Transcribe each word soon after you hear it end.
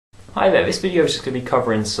Hi there, this video is just going to be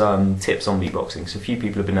covering some tips on beatboxing, so a few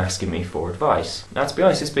people have been asking me for advice. Now to be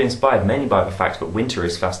honest, it's been inspired mainly by the fact that winter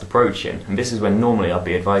is fast approaching, and this is when normally I'd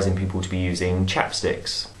be advising people to be using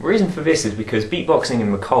chapsticks. The reason for this is because beatboxing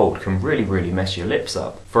in the cold can really mess your lips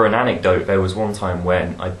up. For an anecdote, there was one time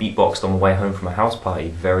when I beatboxed on the way home from a house party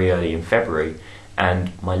very early in February,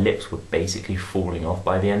 and my lips were basically falling off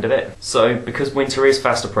by the end of it. So because winter is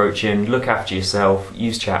fast approaching, look after yourself,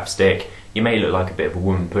 use chapstick. You may look like a bit of a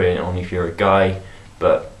woman putting it on if you're a guy,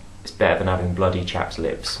 but it's better than having bloody chapped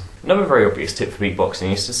lips. Another very obvious tip for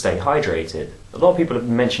beatboxing is to stay hydrated. A lot of people have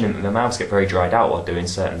been mentioning that their mouths get very dried out while doing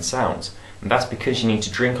certain sounds, and that's because you need to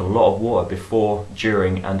drink a lot of water before,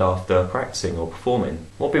 during and after practicing or performing.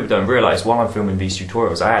 What people don't realise, while I'm filming these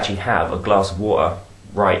tutorials, I actually have a glass of water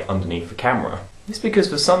right underneath the camera. It's because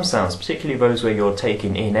for some sounds, particularly those where you're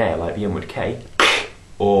taking in air like the inward K,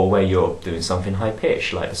 or where you're doing something high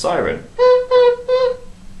pitched like the siren,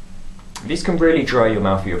 these can really dry your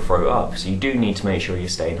mouth or your throat up, so you do need to make sure you're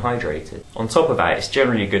staying hydrated. On top of that, it's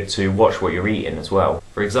generally good to watch what you're eating as well.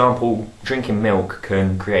 For example, drinking milk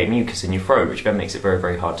can create mucus in your throat, which then makes it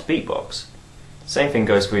very hard to beatbox. Same thing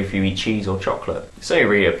goes for if you eat cheese or chocolate. This only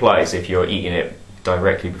really applies if you're eating it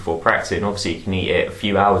directly before practicing. Obviously you can eat it a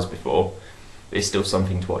few hours before. It's still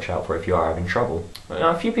something to watch out for if you are having trouble.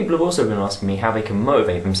 Now, a few people have also been asking me how they can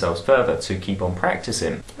motivate themselves further to keep on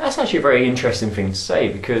practicing. That's actually a very interesting thing to say,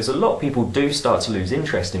 because a lot of people do start to lose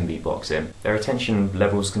interest in beatboxing. Their attention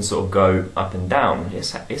levels can sort of go up and down.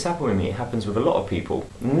 It's happened with me, it happens with a lot of people.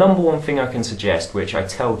 The number one thing I can suggest, which I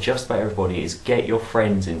tell just about everybody, is get your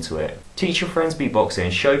friends into it. Teach your friends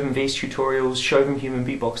beatboxing, show them these tutorials, show them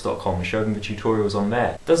humanbeatbox.com and show them the tutorials on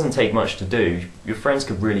there. It doesn't take much to do. Your friends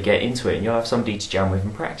could really get into it and you'll have somebody to jam with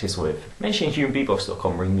and practice with. Mentioning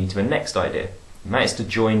humanbeatbox.com brings me to the next idea, and that is to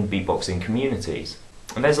join beatboxing communities.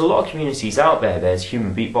 And there's a lot of communities out there. There's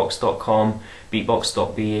humanbeatbox.com,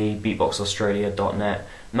 beatbox.be, beatboxaustralia.net,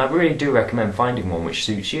 and I really do recommend finding one which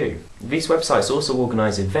suits you. These websites also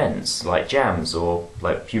organise events like jams, or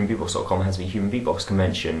like humanbeatbox.com has the Human Beatbox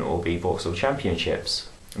Convention or Beatbox Championships.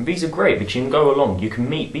 And these are great because you can go along, you can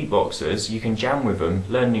meet beatboxers, you can jam with them,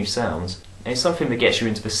 learn new sounds, and it's something that gets you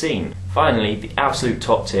into the scene. Finally, the absolute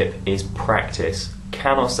top tip is practice.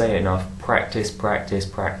 Cannot say it enough. Practice.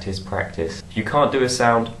 If you can't do a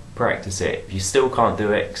sound, practice it. If you still can't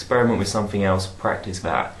do it, experiment with something else, practice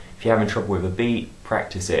that. If you're having trouble with a beat,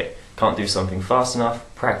 practice it. Can't do something fast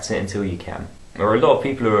enough, practice it until you can. There are a lot of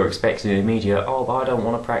people who are expecting immediate, oh, but I don't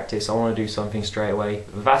want to practice, I want to do something straight away.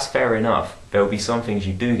 That's fair enough. There will be some things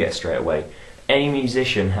you do get straight away. Any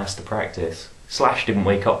musician has to practice. Slash didn't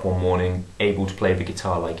wake up one morning able to play the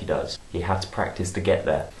guitar like he does. He had to practice to get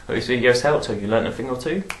there. Hope this video's helped, hope you learnt a thing or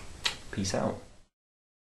two. Peace out.